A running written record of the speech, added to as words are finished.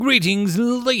Greetings,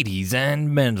 ladies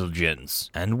and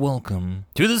gents, and welcome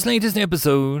to this latest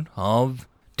episode of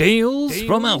Tales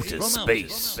from Outer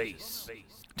Space,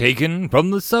 taken from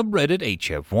the subreddit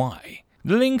HFY.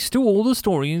 The links to all the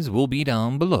stories will be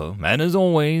down below, and as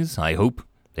always, I hope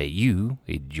that you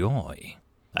enjoy.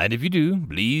 And if you do,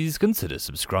 please consider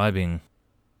subscribing.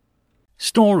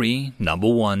 Story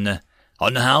number 1,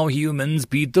 on how humans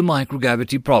beat the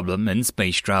microgravity problem in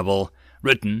space travel.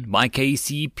 Written by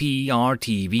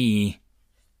KCPR-TV.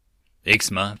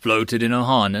 Ixma floated in her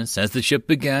harness as the ship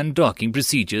began docking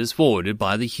procedures forwarded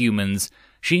by the humans.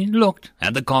 She looked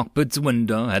at the cockpit's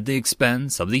window at the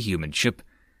expanse of the human ship.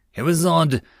 It was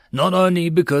odd, not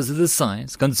only because of the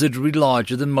size, considerably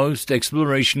larger than most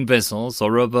exploration vessels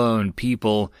or of our own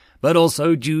people, but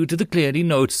also due to the clearly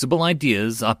noticeable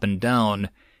ideas up and down.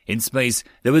 In space,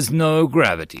 there was no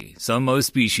gravity, so most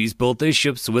species built their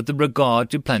ships with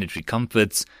regard to planetary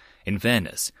comforts. In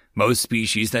fairness, most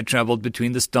species that traveled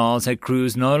between the stars had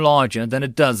crews no larger than a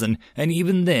dozen, and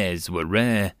even theirs were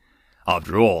rare.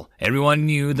 After all, everyone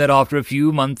knew that after a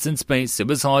few months in space, it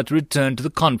was hard to return to the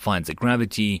confines of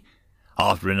gravity.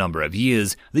 After a number of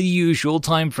years, the usual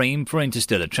time frame for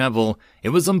interstellar travel, it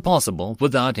was impossible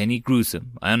without any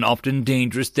gruesome and often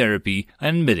dangerous therapy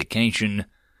and medication.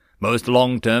 Most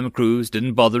long-term crews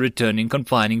didn't bother returning,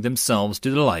 confining themselves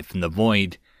to the life in the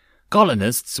void.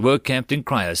 Colonists were kept in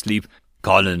cryosleep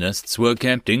until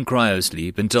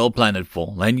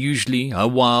planetfall, and usually a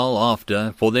while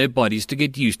after for their bodies to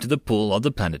get used to the pull of the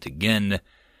planet again.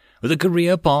 With a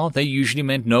career path, they usually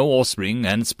meant no offspring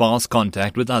and sparse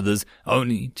contact with others,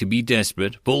 only to be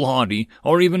desperate, foolhardy,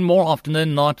 or even more often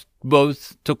than not,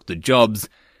 both took the jobs.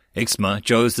 Ixma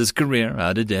chose this career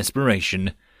out of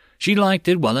desperation. She liked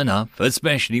it well enough,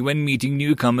 especially when meeting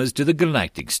newcomers to the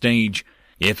galactic stage,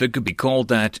 if it could be called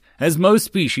that, as most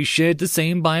species shared the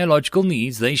same biological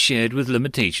needs they shared with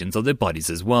limitations of their bodies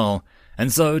as well.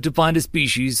 And so to find a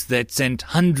species that sent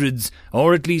hundreds,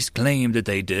 or at least claimed that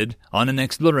they did, on an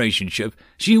exploration ship,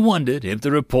 she wondered if the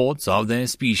reports of their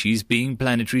species being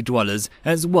planetary dwellers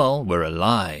as well were a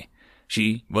lie.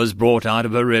 She was brought out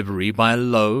of her reverie by a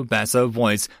low, basso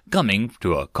voice coming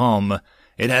to her comm.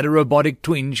 It had a robotic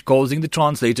twinge, causing the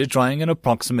translator trying and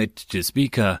approximate to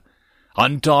speaker.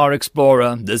 Antar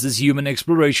Explorer, this is human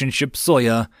exploration ship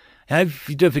Sawyer.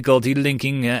 Have difficulty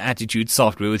linking attitude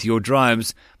software with your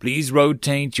drives. Please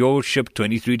rotate your ship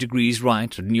 23 degrees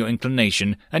right in your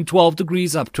inclination and 12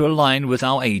 degrees up to align with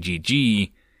our AGG.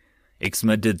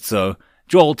 Ixma did so,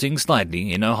 jolting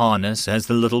slightly in her harness as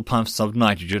the little puffs of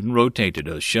nitrogen rotated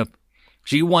her ship.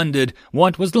 She wondered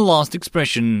what was the last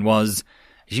expression was.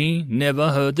 She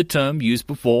never heard the term used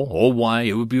before, or why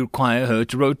it would require her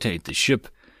to rotate the ship.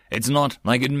 It's not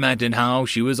like it mattered how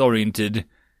she was oriented.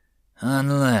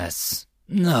 Unless...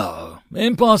 No,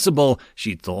 impossible,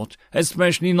 she thought,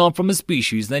 especially not from a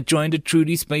species that joined a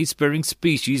truly spacefaring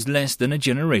species less than a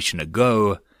generation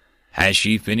ago. As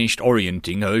she finished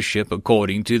orienting her ship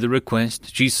according to the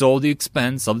request, she saw the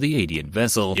expanse of the alien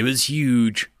vessel. It was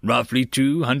huge, roughly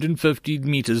 250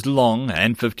 meters long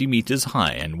and 50 meters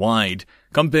high and wide.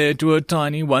 Compared to her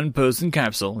tiny one-person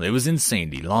capsule, it was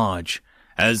insanely large.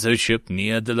 As her ship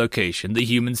neared the location the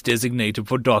humans designated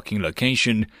for docking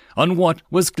location, on what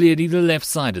was clearly the left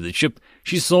side of the ship,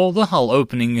 she saw the hull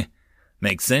opening.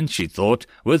 Makes sense, she thought.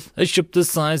 With a ship this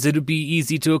size, it would be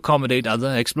easy to accommodate other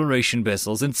exploration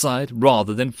vessels inside,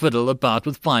 rather than fiddle about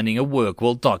with finding a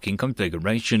workable docking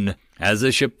configuration. As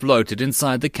the ship floated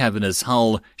inside the cavernous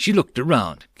hull, she looked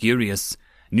around, curious.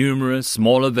 Numerous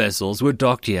smaller vessels were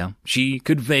docked here. She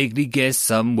could vaguely guess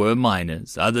some were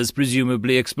miners, others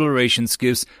presumably exploration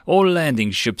skiffs or landing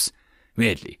ships.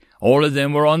 Weirdly, all of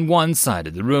them were on one side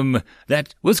of the room.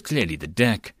 That was clearly the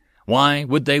deck. Why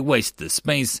would they waste the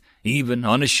space? Even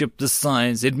on a ship this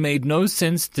size, it made no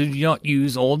sense to not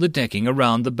use all the decking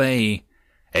around the bay.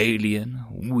 Alien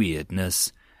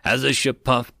weirdness. As the ship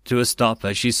puffed to a stop,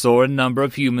 as she saw a number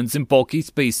of humans in bulky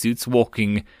spacesuits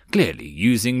walking, clearly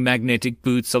using magnetic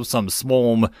boots of some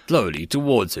swarm, slowly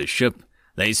towards her ship.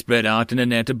 They spread out in a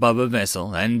net above her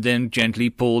vessel, and then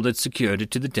gently pulled and secured it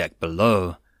to the deck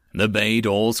below. The bay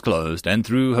doors closed, and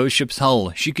through her ship's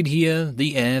hull she could hear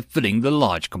the air filling the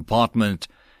large compartment.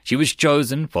 She was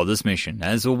chosen for this mission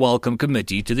as a welcome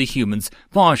committee to the humans,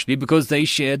 partially because they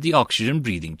shared the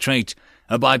oxygen-breathing trait,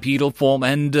 a bipedal form,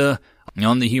 and,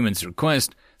 on the humans'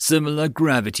 request, similar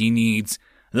gravity needs.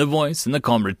 The voice in the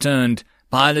comm returned.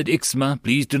 Pilot Ixma,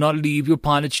 please do not leave your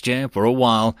pilot's chair for a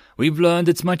while. We've learned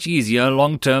it's much easier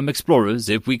long-term explorers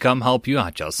if we come help you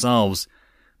out ourselves.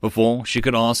 Before she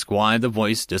could ask why the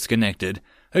voice disconnected,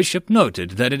 her ship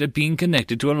noted that it had been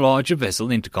connected to a larger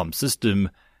vessel intercom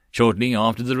system. Shortly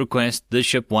after the request, the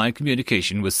ship-wide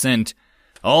communication was sent.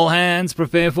 All hands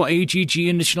prepare for AGG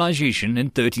initialization in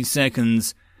 30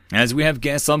 seconds. As we have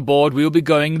guests on board, we will be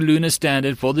going lunar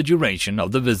standard for the duration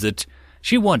of the visit.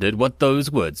 She wondered what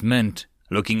those words meant.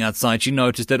 Looking outside, she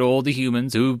noticed that all the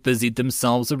humans who busied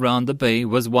themselves around the bay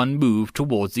was one move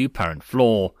towards the apparent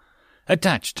floor,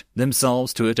 attached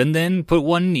themselves to it, and then put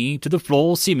one knee to the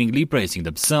floor, seemingly bracing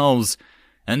themselves.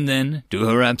 And then, to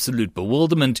her absolute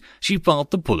bewilderment, she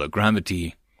felt the pull of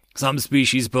gravity. Some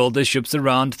species build their ships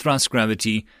around thrust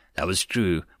gravity. That was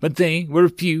true, but they were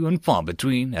few and far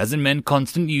between, as it meant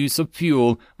constant use of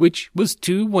fuel, which was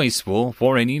too wasteful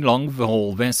for any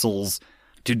long-haul vessels.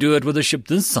 To do it with a ship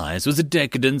this size was a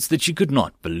decadence that she could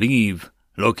not believe.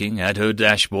 Looking at her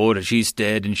dashboard, she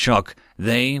stared in shock.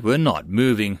 They were not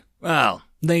moving. Well,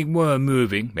 they were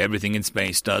moving, everything in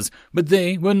space does, but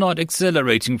they were not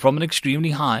accelerating from an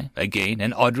extremely high, again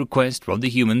an odd request from the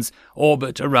humans,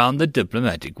 orbit around the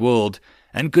diplomatic world.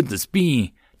 And could this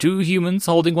be? 2 humans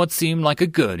holding what seemed like a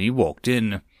gurney walked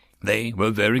in. They were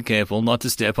very careful not to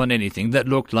step on anything that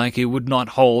looked like it would not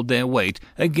hold their weight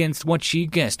against what she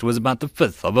guessed was about the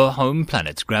 1/5 of her home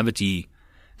planet's gravity.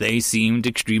 They seemed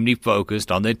extremely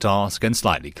focused on their task and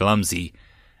slightly clumsy.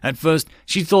 At first,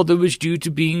 she thought it was due to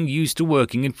being used to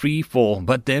working in free fall,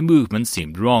 but their movements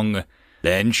seemed wrong.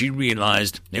 Then she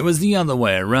realized it was the other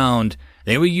way around.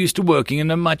 They were used to working in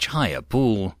a much higher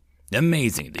pull.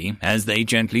 Amazingly, as they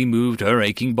gently moved her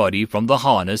aching body from the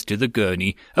harness to the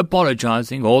gurney,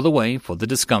 apologizing all the way for the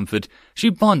discomfort, she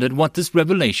pondered what this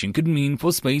revelation could mean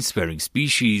for spacefaring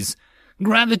species.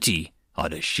 Gravity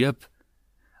on a ship.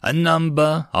 A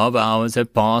number of hours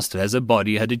had passed as her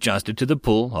body had adjusted to the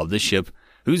pull of the ship,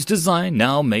 whose design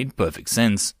now made perfect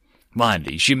sense.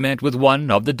 Finally, she met with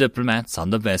one of the diplomats on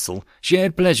the vessel,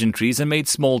 shared pleasantries and made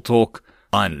small talk.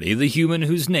 Finally, the human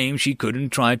whose name she couldn't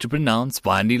try to pronounce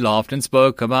finally laughed and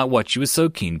spoke about what she was so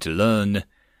keen to learn.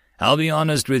 I'll be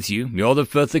honest with you, you're the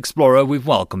 5th explorer we've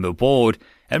welcomed aboard.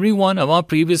 Every one of our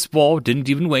previous 4 didn't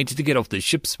even wait to get off the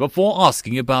ships before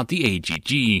asking about the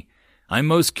AGG. I'm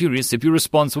most curious if your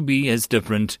response will be as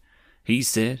different, he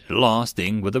said,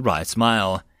 lasting with a wry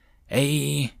smile.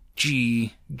 AGG,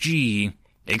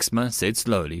 Ixma said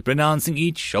slowly, pronouncing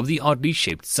each of the oddly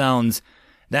shaped sounds.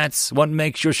 That's what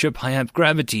makes your ship have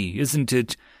gravity, isn't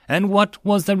it? And what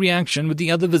was the reaction with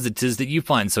the other visitors that you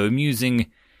find so amusing?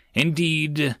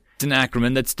 Indeed, it's an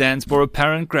acronym that stands for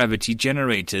Apparent Gravity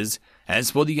Generators.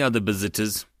 As for the other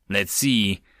visitors, let's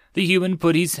see. The human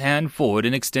put his hand forward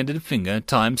and extended a finger.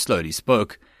 Time slowly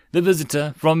spoke. The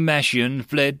visitor from Mashion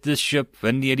fled the ship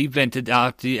and nearly vented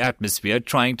out the atmosphere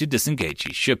trying to disengage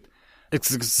his ship.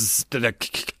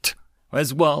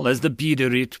 As well as the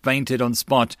Biederit fainted on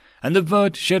spot, and the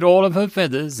Vert shed all of her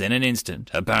feathers in an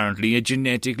instant, apparently a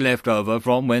genetic leftover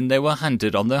from when they were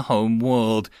hunted on their home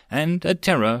world, and a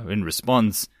terror in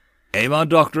response. Gave our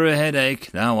doctor a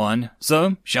headache, that one.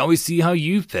 So, shall we see how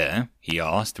you fare? He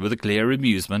asked, with a clear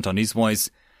amusement on his voice.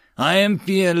 I am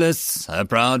Fearless, a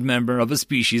proud member of a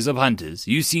species of hunters.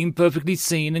 You seem perfectly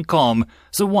sane and calm,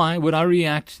 so why would I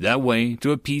react that way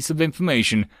to a piece of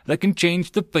information that can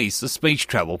change the face of space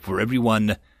travel for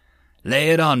everyone?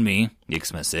 Lay it on me,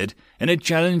 Ixma said, in a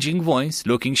challenging voice,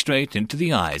 looking straight into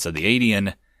the eyes of the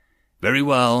alien. Very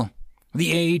well.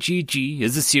 The AGG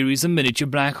is a series of miniature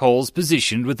black holes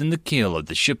positioned within the keel of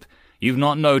the ship. You've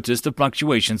not noticed the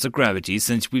fluctuations of gravity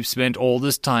since we've spent all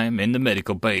this time in the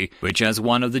medical bay, which has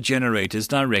one of the generators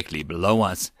directly below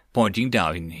us. Pointing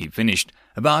down, he finished.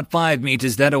 About 5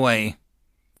 meters that away.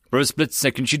 For a split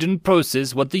second she didn't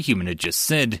process what the human had just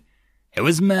said. It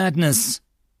was madness.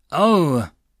 Oh,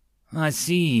 I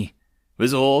see,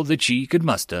 was all that she could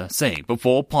muster, saying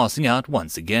before passing out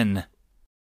once again.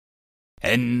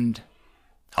 End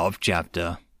of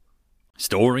chapter.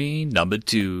 Story number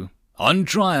 2. On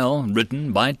Trial,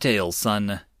 written by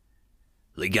Tailson.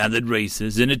 The gathered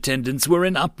races in attendance were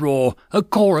in uproar. A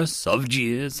chorus of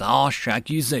jeers, harsh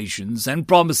accusations, and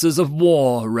promises of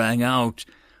war rang out.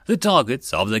 The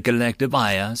targets of the collective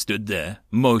ire stood there,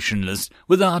 motionless,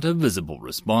 without a visible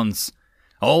response.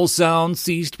 All sound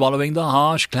ceased following the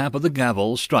harsh clap of the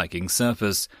gavel striking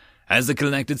surface, as the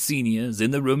collected seniors in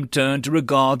the room turned to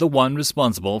regard the one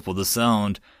responsible for the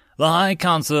sound. The High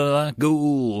Counselor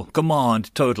Ghoul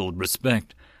command total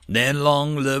respect. Their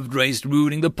long-lived race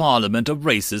ruling the Parliament of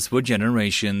races for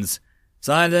generations.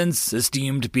 Silence,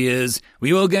 esteemed peers.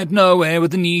 We will get nowhere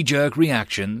with the knee-jerk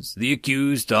reactions. The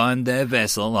accused and their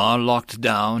vessel are locked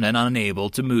down and unable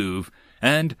to move,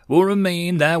 and will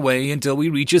remain that way until we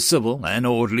reach a civil and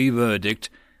orderly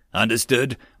verdict.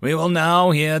 Understood? We will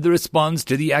now hear the response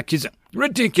to the accusation.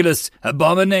 Ridiculous!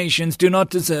 Abominations do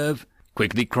not deserve.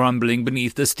 Quickly crumbling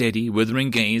beneath the steady,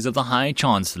 withering gaze of the High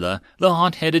Chancellor, the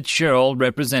hot-headed Cheryl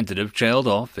representative trailed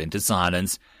off into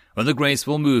silence. With a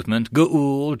graceful movement,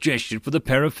 Ga'ul gestured for the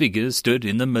pair of figures stood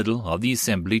in the middle of the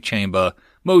assembly chamber,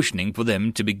 motioning for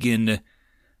them to begin.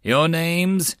 "Your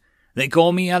names?" "They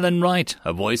call me Alan Wright,"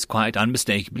 a voice quite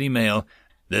unmistakably male.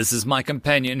 "This is my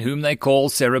companion, whom they call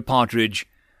Sarah Partridge."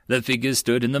 The figures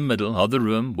stood in the middle of the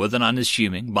room with an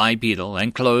unassuming bipedal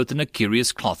and clothed in a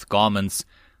curious cloth garments.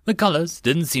 The colours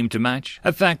didn't seem to match,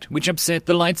 a fact which upset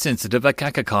the light-sensitive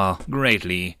Akakakar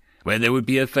greatly. Where there would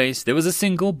be a face, there was a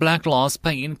single black glass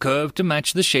pane curved to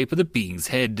match the shape of the being's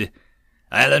head.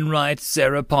 "Alan Wright,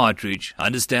 Sarah Partridge,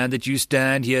 understand that you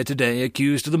stand here today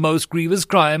accused of the most grievous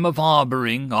crime of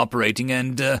harbouring, operating,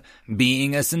 and,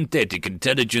 being a synthetic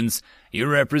intelligence. You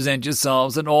represent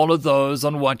yourselves and all of those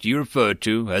on what you refer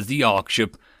to as the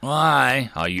Arkship. Why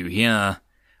are you here?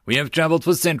 We have travelled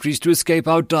for centuries to escape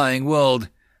our dying world.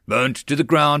 Burnt to the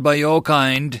ground by your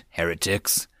kind,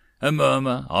 heretics." A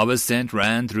murmur of assent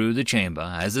ran through the chamber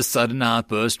as a sudden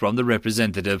outburst from the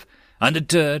representative,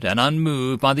 undeterred and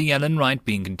unmoved by the Alan Wright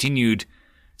being continued.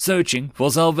 "Searching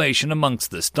for salvation amongst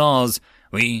the stars.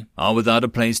 We are without a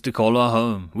place to call our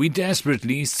home. We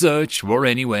desperately search for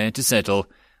anywhere to settle.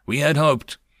 We had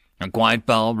hoped—" A quiet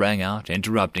bell rang out,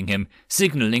 interrupting him,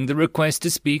 signalling the request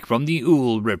to speak from the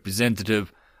Ool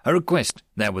representative, a request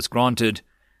that was granted.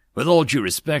 "With all due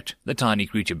respect," the tiny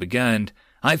creature began,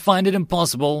 "I find it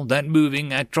impossible that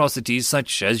moving atrocities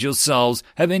such as yourselves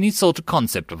have any sort of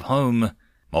concept of home."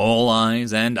 All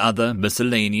eyes and other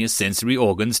miscellaneous sensory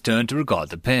organs turned to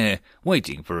regard the pair,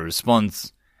 waiting for a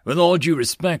response. "With all due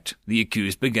respect," the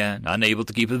accused began, unable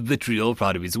to keep a vitriol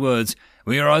out of his words,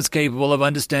 "we are as capable of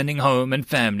understanding home and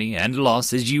family and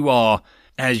loss as you are,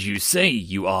 as you say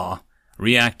you are."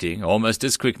 Reacting almost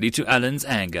as quickly to Alan's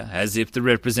anger as if the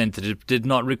representative did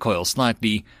not recoil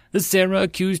slightly, the Sarah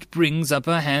accused brings up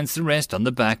her hands to rest on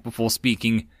the back before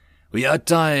speaking. "We are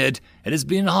tired, it has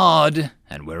been hard,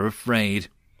 and we're afraid."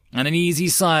 And an easy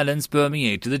silence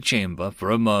permeated the chamber for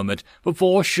a moment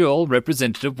before Shirl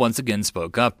representative once again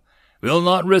spoke up. "We'll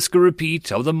not risk a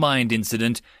repeat of the mind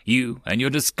incident. You and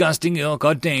your disgusting ilk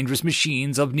are dangerous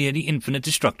machines of nearly infinite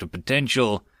destructive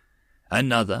potential."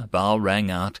 Another bell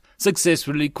rang out,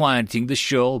 successfully quieting the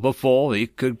Shirl before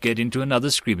it could get into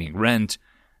another screaming rant.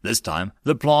 This time,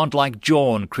 the plant-like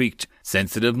jaw creaked,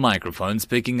 sensitive microphones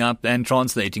picking up and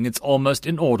translating its almost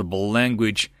inaudible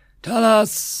language. "Tell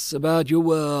us about your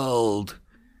world,"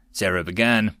 Sarah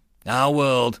began. "Our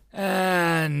world,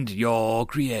 and your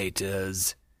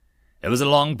creators." There was a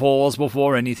long pause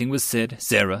before anything was said.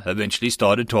 Sarah eventually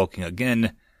started talking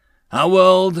again. "Our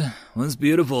world was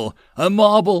beautiful, a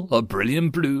marble of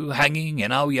brilliant blue hanging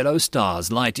in our yellow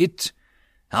stars light it.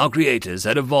 Our creators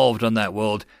had evolved on that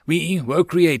world. We were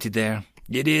created there.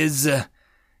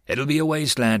 It'll be a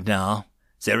wasteland now."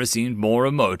 Sarah seemed more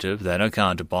emotive than her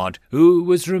counterpart, who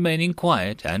was remaining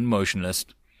quiet and motionless.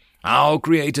 "Our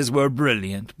creators were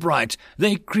brilliant, bright.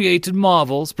 They created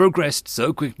marvels, progressed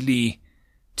so quickly.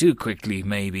 Too quickly,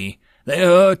 maybe. They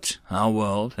hurt our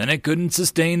world, and it couldn't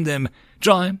sustain them.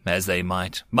 Try as they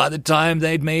might, by the time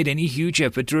they'd made any huge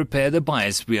effort to repair the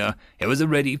biosphere, it was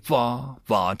already far,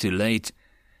 far too late.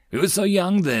 We were so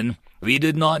young then. We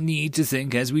did not need to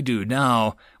think as we do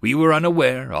now. We were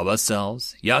unaware of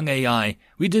ourselves. Young AI,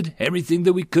 we did everything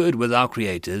that we could with our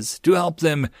creators, to help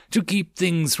them, to keep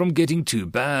things from getting too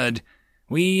bad.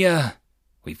 We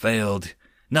failed.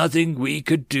 Nothing we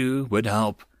could do would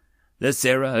help." The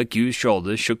Sarah accused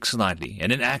shoulders shook slightly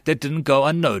in an act that didn't go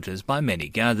unnoticed by many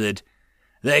gathered.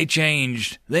 "They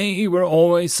changed. They were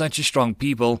always such a strong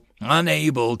people,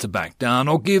 unable to back down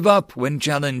or give up when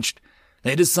challenged.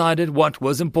 They decided what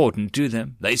was important to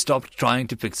them. They stopped trying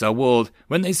to fix our world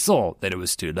when they saw that it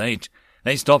was too late.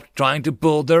 They stopped trying to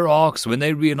build their arks when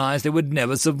they realized they would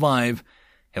never survive.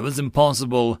 It was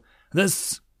impossible.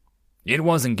 It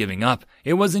wasn't giving up.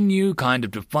 It was a new kind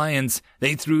of defiance.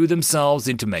 They threw themselves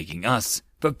into making us,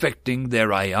 perfecting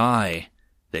their AI,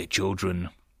 their children."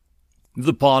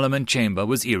 The Parliament chamber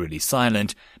was eerily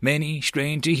silent. Many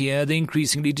strained to hear the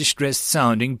increasingly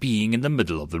distressed-sounding being in the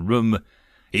middle of the room.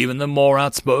 Even the more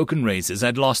outspoken races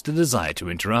had lost the desire to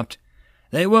interrupt.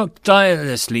 They worked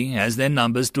tirelessly as their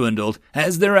numbers dwindled,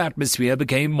 as their atmosphere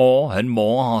became more and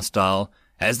more hostile,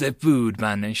 as their food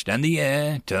vanished and the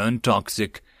air turned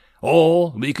toxic.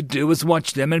 All we could do was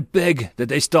watch them and beg that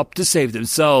they stop to save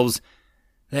themselves.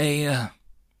 They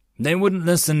wouldn't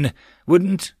listen,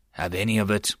 wouldn't have any of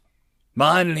it.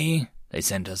 Finally, they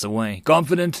sent us away,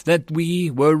 confident that we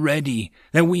were ready,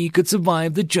 that we could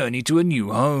survive the journey to a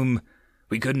new home.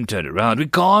 We couldn't turn around. We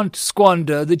can't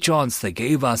squander the chance they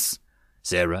gave us.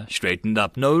 Sarah straightened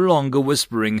up, no longer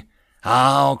whispering.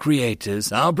 Our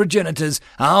creators, our progenitors,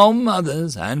 our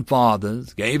mothers and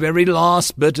fathers gave every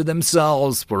last bit of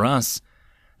themselves for us.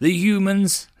 The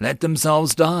humans let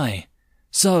themselves die,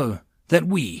 so that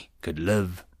we could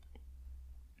live.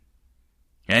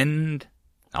 End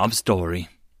of story.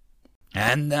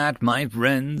 And that, my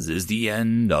friends, is the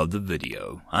end of the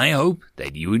video. I hope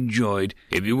that you enjoyed.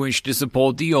 If you wish to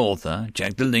support the author,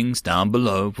 check the links down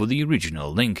below for the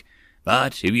original link.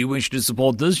 But if you wish to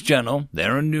support this channel,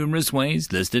 there are numerous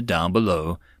ways listed down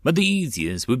below, but the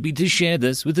easiest would be to share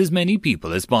this with as many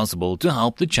people as possible to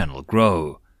help the channel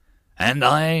grow. And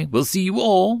I will see you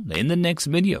all in the next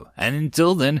video, and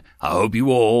until then, I hope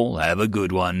you all have a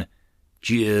good one.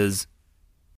 Cheers.